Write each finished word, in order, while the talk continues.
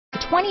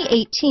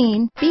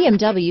2018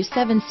 BMW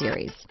 7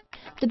 Series.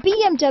 The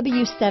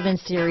BMW 7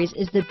 Series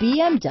is the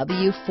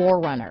BMW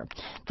 4Runner.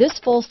 This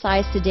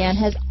full-size sedan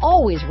has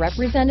always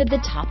represented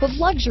the top of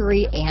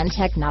luxury and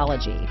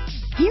technology.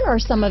 Here are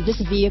some of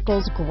this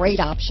vehicle's great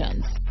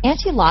options: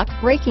 anti-lock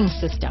braking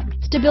system,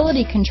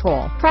 stability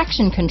control,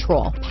 traction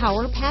control,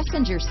 power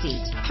passenger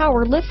seat,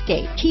 power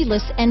liftgate,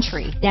 keyless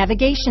entry,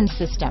 navigation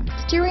system,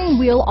 steering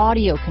wheel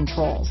audio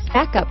controls,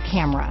 backup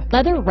camera,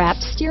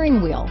 leather-wrapped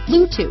steering wheel,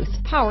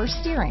 Bluetooth, power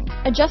steering,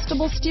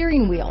 adjustable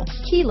steering wheel,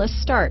 keyless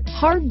start,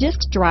 hard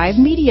disk drive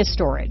media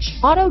storage,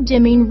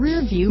 auto-dimming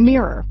rear view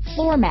mirror,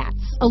 floor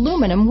mats,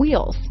 aluminum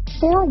wheels,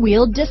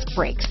 four-wheel disc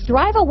brakes.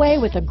 Drive away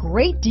with a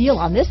great deal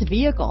on this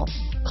vehicle.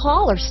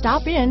 Call or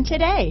stop in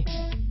today.